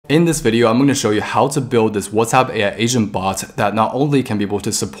In this video, I'm going to show you how to build this WhatsApp AI agent bot that not only can be able to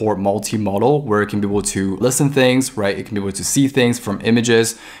support multi-modal, where it can be able to listen things, right? It can be able to see things from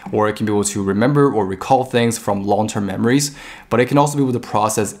images, or it can be able to remember or recall things from long-term memories, but it can also be able to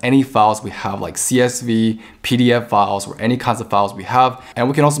process any files we have like CSV, PDF files, or any kinds of files we have. And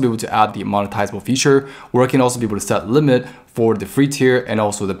we can also be able to add the monetizable feature, where it can also be able to set limit for the free tier and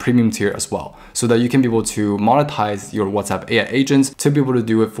also the premium tier as well, so that you can be able to monetize your WhatsApp AI agents to be able to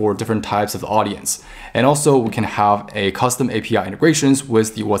do it for different types of audience. And also we can have a custom API integrations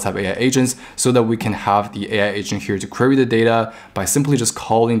with the WhatsApp AI agents, so that we can have the AI agent here to query the data by simply just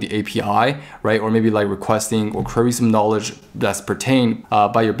calling the API, right? Or maybe like requesting or query some knowledge that's pertained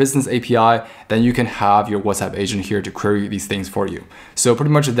by your business API. Then you can have your WhatsApp agent here to query these things for you. So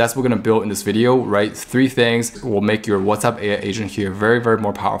pretty much that's what we're gonna build in this video, right? 3 things will make your WhatsApp AI agent here very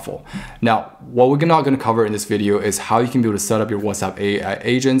more powerful. Now, what we're not going to cover in this video is how you can be able to set up your WhatsApp AI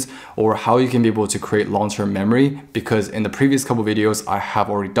agents, or how you can be able to create long-term memory, because in the previous couple videos I have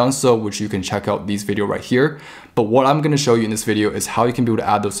already done so, which you can check out these video right here. But what I'm going to show you in this video is how you can be able to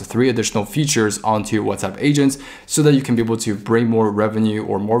add those 3 additional features onto your WhatsApp agents, so that you can be able to bring more revenue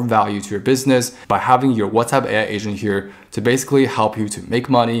or more value to your business by having your WhatsApp AI agent here to basically help you to make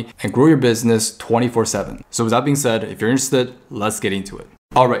money and grow your business 24/7. So with that being said, if you're interested, let's get into it.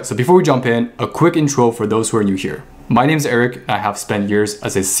 All right, so before we jump in, a quick intro for those who are new here. My name is Eric, and I have spent years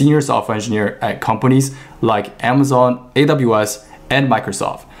as a senior software engineer at companies like Amazon, AWS, and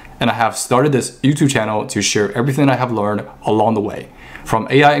Microsoft. And I have started this YouTube channel to share everything I have learned along the way, from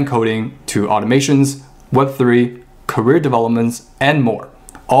AI encoding to automations, Web3, career developments, and more,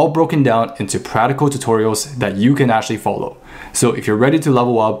 all broken down into practical tutorials that you can actually follow. So if you're ready to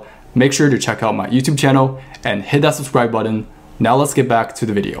level up, make sure to check out my YouTube channel and hit that subscribe button. Now let's get back to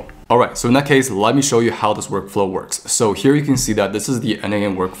the video. All right, so in that case, let me show you how this workflow works. So here you can see that this is the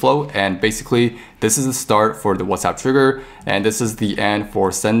n8n workflow, and basically this is the start for the WhatsApp trigger, and this is the end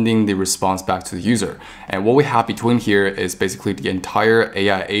for sending the response back to the user. And what we have between here is basically the entire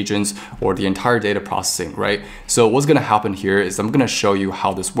AI agents, or the entire data processing, right? So what's gonna happen here is I'm gonna show you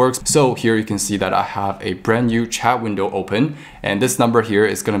how this works. So here you can see that I have a brand new chat window open, and this number here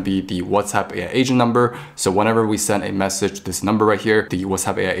is gonna be the WhatsApp AI agent number. So whenever we send a message, this number right here, the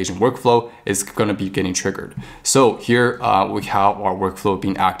WhatsApp AI agent workflow is going to be getting triggered. So here we have our workflow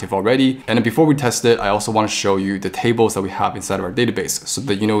being active already. And then before we test it, I also want to show you the tables that we have inside of our database, so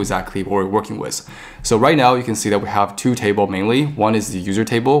that you know exactly what we're working with. So right now you can see that we have 2 tables mainly. One is the user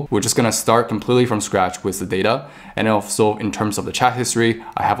table. We're just going to start completely from scratch with the data. And also in terms of the chat history,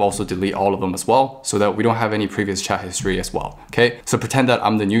 I have also delete all of them as well, so that we don't have any previous chat history as well. Okay, so pretend that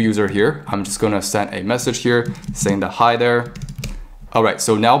I'm the new user here. I'm just going to send a message here saying that hi there. All right,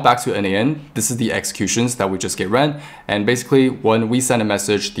 so now back to n8n. This is the executions that we just get ran. And basically when we send a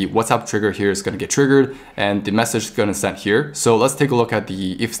message, the WhatsApp trigger here is gonna get triggered, and the message is gonna send here. So let's take a look at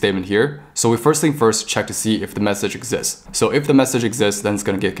the if statement here. So we first thing first check to see if the message exists. So if the message exists, then it's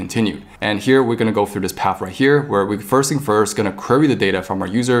gonna get continued. And here we're gonna go through this path right here, where we first thing first gonna query the data from our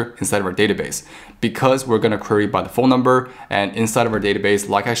user inside of our database. Because we're gonna query by the phone number, and inside of our database,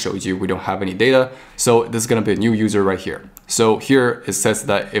 like I showed you, we don't have any data. So this is gonna be a new user right here. So here it says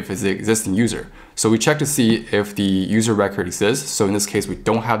that if it's an existing user. So we check to see if the user record exists. So in this case, we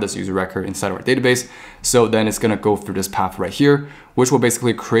don't have this user record inside of our database. So then it's gonna go through this path right here, which will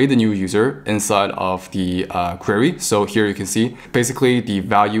basically create the new user inside of the query. So here you can see, basically the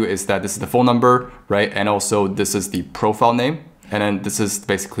value is that this is the phone number, right? And also this is the profile name. And then this is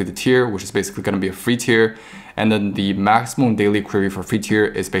basically the tier, which is basically gonna be a free tier. And then the maximum daily query for free tier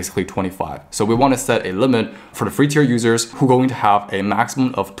is basically 25. So we want to set a limit for the free tier users who are going to have a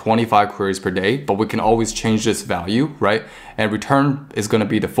maximum of 25 queries per day, but we can always change this value, right? And return is going to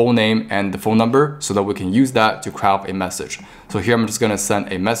be the full name and the phone number, so that we can use that to craft a message. So here I'm just going to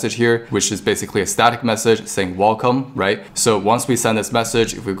send a message here, which is basically a static message saying welcome, right? So once we send this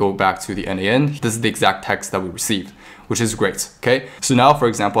message, if we go back to the n8n, this is the exact text that we received, which is great. Okay, so now for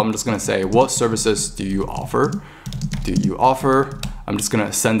example, I'm just going to say, what services do you offer? I'm just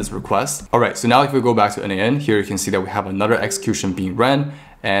gonna send this request. All right, so now if we go back to n8n, here you can see that we have another execution being ran.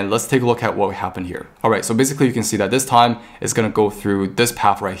 And let's take a look at what happened here. All right, so basically you can see that this time it's gonna go through this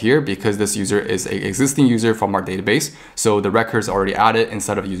path right here, because this user is an existing user from our database. So the records are already added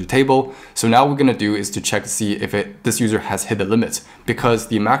inside of a user table. So now what we're gonna do is to check to see if this user has hit the limit, because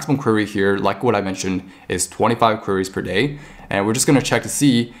the maximum query here, like what I mentioned, is 25 queries per day. And we're just gonna check to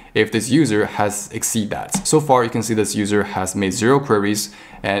see if this user has exceeded that. So far, you can see this user has made 0 queries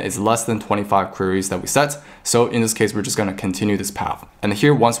and it's less than 25 queries that we set. So in this case, we're just gonna continue this path. And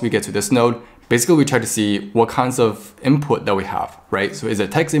here, once we get to this node, basically we try to see what kinds of input that we have, right? So is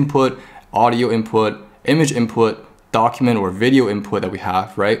it text input, audio input, image input, document or video input that we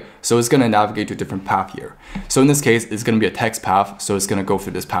have, right? So it's going to navigate to a different path here. So in this case, it's going to be a text path. So it's going to go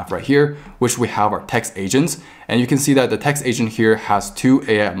through this path right here, which we have our text agents. And you can see that the text agent here has two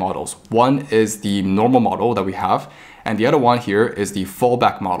AI models. One is the normal model that we have, and the other one here is the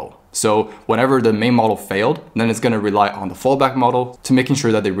fallback model. So whenever the main model failed, then it's going to rely on the fallback model to making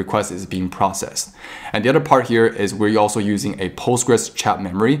sure that the request is being processed. And the other part here is we're also using a Postgres chat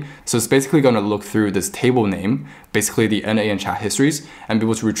memory. So it's basically going to look through this table name, basically the n8n chat histories, and be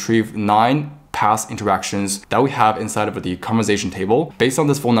able to retrieve 9 past interactions that we have inside of the conversation table based on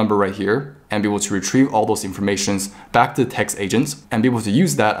this phone number right here, and be able to retrieve all those informations back to the text agents and be able to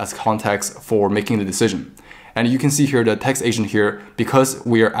use that as context for making the decision. And you can see here the text agent here, because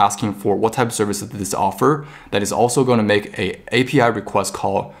we are asking for what type of service does this offer, that is also going to make a API request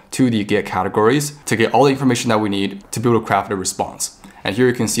call to the get categories to get all the information that we need to be able to craft a response. And here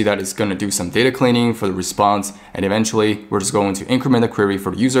you can see that it's going to do some data cleaning for the response, and eventually we're just going to increment the query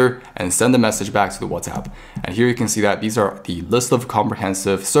for the user and send the message back to the WhatsApp. And here you can see that these are the list of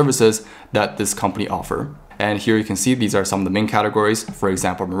comprehensive services that this company offer. And here you can see these are some of the main categories, for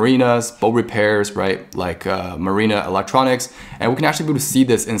example, marinas, boat repairs, right? Like marina electronics. And we can actually be able to see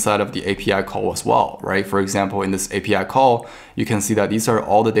this inside of the API call as well, right? For example, in this API call, you can see that these are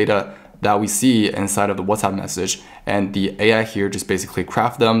all the data that we see inside of the WhatsApp message, and the AI here just basically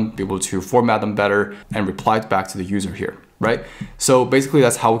craft them, be able to format them better and reply back to the user here, right? So basically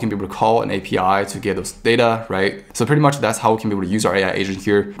that's how we can be able to call an API to get those data, right? So pretty much that's how we can be able to use our AI agent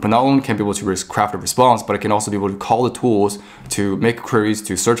here, but not only can be able to craft a response, but it can also be able to call the tools to make queries,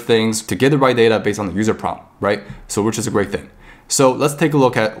 to search things, to get the right data based on the user prompt, right? So which is a great thing. So let's take a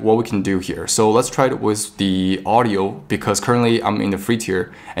look at what we can do here. So let's try it with the audio, because currently I'm in the free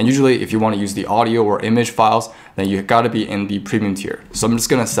tier. And usually if you want to use the audio or image files, then you got to be in the premium tier. So I'm just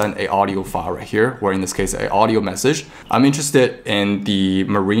going to send an audio file right here, or in this case, an audio message. I'm interested in the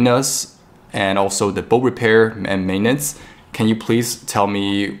marinas and also the boat repair and maintenance. Can you please tell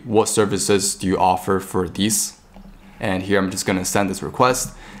me what services do you offer for these? And here I'm just going to send this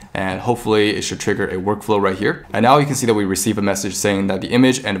request, and hopefully it should trigger a workflow right here. And now you can see that we receive a message saying that the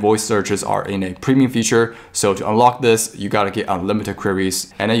image and voice searches are in a premium feature. So to unlock this, you got to get unlimited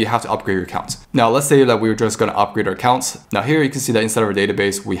queries, and then you have to upgrade your accounts. Now let's say that we're just going to upgrade our accounts. Now here you can see that inside of our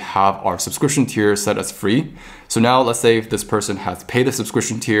database, we have our subscription tier set as free. So now let's say if this person has paid the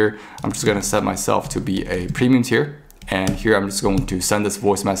subscription tier, I'm just going to set myself to be a premium tier. And here I'm just going to send this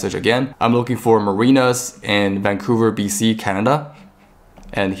voice message again. I'm looking for marinas in Vancouver, BC, Canada.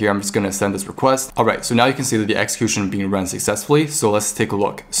 And here I'm just going to send this request. All right, so now you can see that the execution being run successfully. So let's take a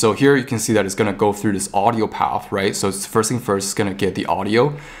look. So here you can see that it's going to go through this audio path, right? So it's first thing first, it's going to get the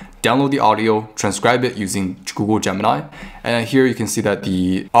audio, download the audio, transcribe it using Google Gemini. And here you can see that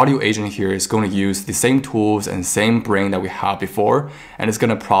the audio agent here is going to use the same tools and same brain that we had before, and it's going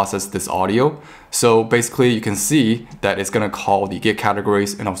to process this audio. So basically you can see that it's going to call the get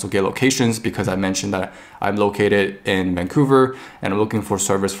categories and also get locations, because I mentioned that I'm located in Vancouver and I'm looking for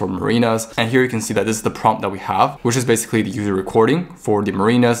service for marinas. And here you can see that this is the prompt that we have, which is basically the user recording for the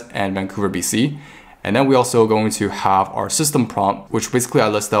marinas and Vancouver, BC. And then we also going to have our system prompt, which basically I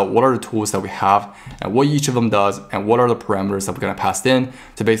list out what are the tools that we have and what each of them does and what are the parameters that we're going to pass in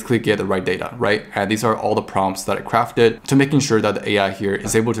to basically get the right data, right? And these are all the prompts that I crafted to making sure that the AI here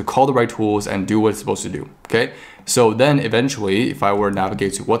is able to call the right tools and do what it's supposed to do, okay? So then eventually, if I were to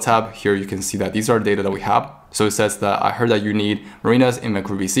navigate to WhatsApp, here you can see that these are the data that we have. So it says that I heard that you need marinas in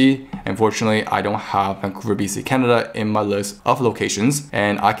Vancouver, BC. Unfortunately, I don't have Vancouver, BC, Canada in my list of locations,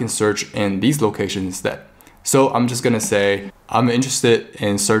 and I can search in these locations instead. So I'm just gonna say, I'm interested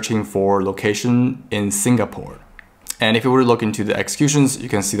in searching for location in Singapore. And if you were to look into the executions, you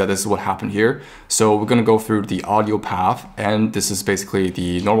can see that this is what happened here. So we're gonna go through the audio path, and this is basically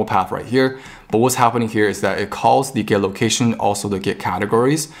the normal path right here. But what's happening here is that it calls the get location, also the get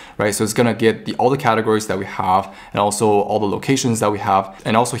categories, right? So it's gonna get all the categories that we have and also all the locations that we have.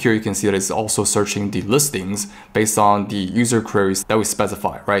 And also here you can see that it's also searching the listings based on the user queries that we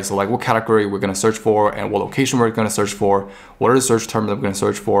specify, right? So like what category we're gonna search for and what location we're gonna search for, what are the search terms that we're gonna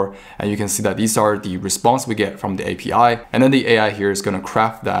search for. And you can see that these are the response we get from the API. And then the AI here is gonna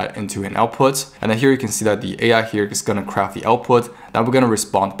craft that into an output. And then here you can see that the AI here is gonna craft the output that we're going to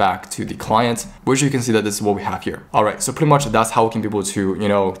respond back to the client, which you can see that this is what we have here. All right, so pretty much that's how we can be able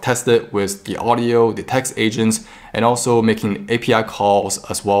to, test it with the audio, the text agents, and also making API calls,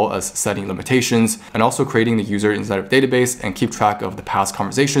 as well as setting limitations, and also creating the user inside of database and keep track of the past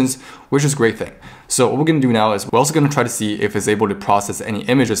conversations, which is a great thing. So what we're going to do now is we're also going to try to see if it's able to process any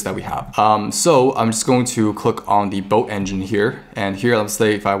images that we have. So I'm just going to click on the boat engine here. And here, let's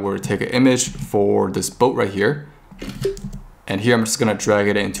say if I were to take an image for this boat right here, and here I'm just going to drag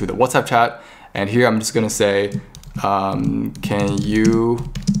it into the WhatsApp chat. And here I'm just going to say, can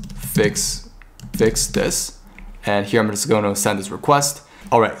you fix this? And here I'm just going to send this request.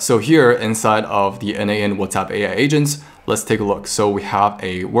 All right, so here inside of the n8n WhatsApp AI agents, let's take a look. So we have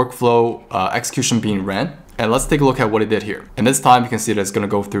a workflow execution being ran. And let's take a look at what it did here. And this time you can see that it's going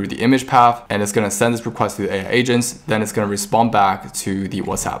to go through the image path and it's going to send this request to the AI agents. Then it's going to respond back to the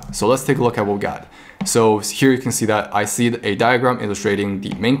WhatsApp. So let's take a look at what we got. So here you can see that I see a diagram illustrating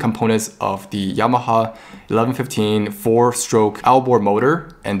the main components of the Yamaha 1115 4-stroke outboard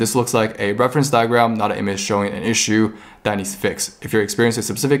motor. And this looks like a reference diagram, not an image showing an issue that needs fixed. If you're experiencing a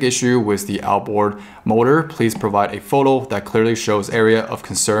specific issue with the outboard motor, please provide a photo that clearly shows area of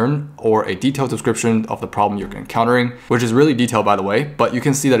concern or a detailed description of the problem you're encountering, which is really detailed, by the way, but you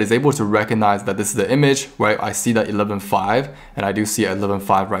can see that it's able to recognize that this is the image, right? I see that 11.5 and I do see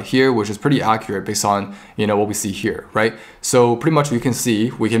 11.5 right here, which is pretty accurate based on, what we see here, right? So pretty much you can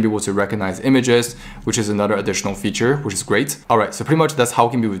see, we can be able to recognize images, which is another additional feature, which is great. All right, so pretty much that's how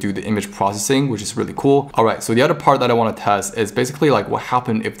we can be able to do the image processing, which is really cool. All right, so the other part that I want to test is basically like what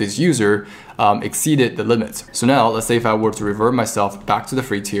happened if this user exceeded the limit. So now let's say if I were to revert myself back to the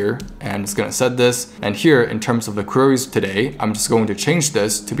free tier and it's going to set this, and here in terms of the queries today, I'm just going to change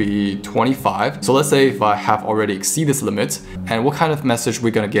this to be 25. So let's say if I have already exceeded this limit, and what kind of message we're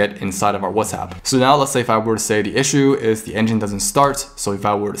going to get inside of our WhatsApp. So now let's say if I were to say the issue is the engine doesn't start. So if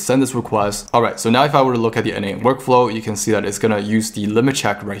I were to send this request, all right, so now if I were to look at the n8n workflow, you can see that it's going to use the limit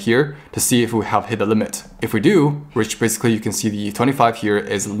check right here to see if we have hit the limit. If we do, which basically you can see the 25 here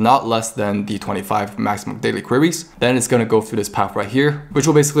is not less than the 25 maximum daily queries, then it's going to go through this path right here, which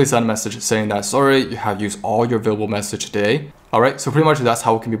will basically send a message saying that, sorry, you have used all your available message today. All right, so pretty much that's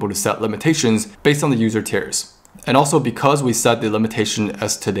how we can be able to set limitations based on the user tiers. And also because we set the limitation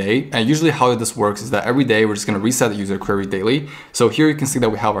as today, and usually how this works is that every day we're just going to reset the user query daily. So here you can see that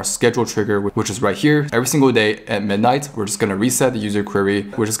we have our schedule trigger, which is right here. Every single day at midnight, we're just going to reset the user query.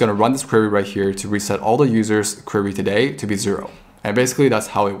 We're just going to run this query right here to reset all the users' query today to be 0. And basically that's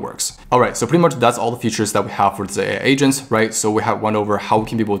how it works. All right, so pretty much that's all the features that we have for this AI agents, right? So we have went over how we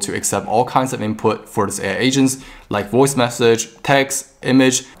can be able to accept all kinds of input for this AI agents, like voice message, text,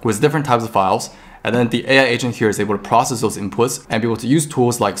 image, with different types of files. And then the AI agent here is able to process those inputs and be able to use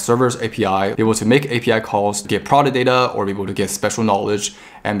tools like Server's API, be able to make API calls to get product data or be able to get special knowledge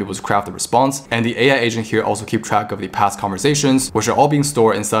and be able to craft a response. And the AI agent here also keep track of the past conversations, which are all being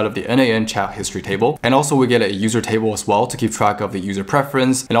stored inside of the n8n chat history table. And also we get a user table as well to keep track of the user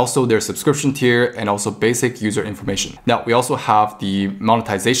preference and also their subscription tier and also basic user information. Now we also have the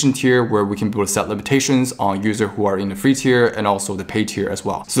monetization tier where we can be able to set limitations on users who are in the free tier and also the paid tier as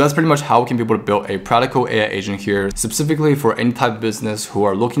well. So that's pretty much how we can be able to build a practical AI agent here, specifically for any type of business who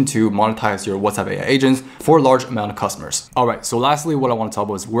are looking to monetize your WhatsApp AI agents for a large amount of customers. All right, so lastly, what I want to talk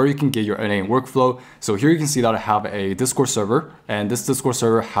about is where you can get your n8n workflow. So here you can see that I have a Discord server, and this Discord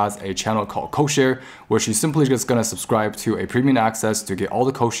server has a channel called Co-Share, which you simply just gonna subscribe to a premium access to get all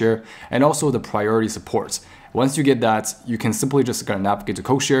the co-share and also the priority support. Once you get that, you can simply just gonna navigate to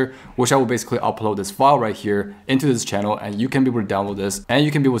Co-Share, which I will basically upload this file right here into this channel, and you can be able to download this and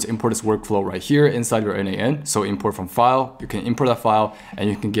you can be able to import this workflow right here inside your n8n. So import from file, you can import that file and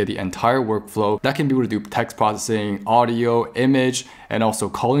you can get the entire workflow that can be able to do text processing, audio, image, and also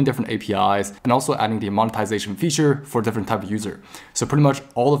calling different APIs and also adding the monetization feature for different type of user. So pretty much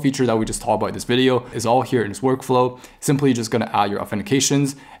all the features that we just talked about in this video is all here in this workflow. Simply just gonna add your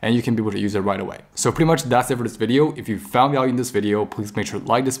authentications and you can be able to use it right away. So pretty much that's it for this video. If you found value in this video, please make sure to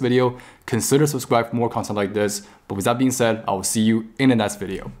like this video, consider subscribe for more content like this. But with that being said, I will see you in the next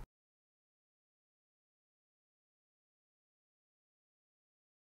video.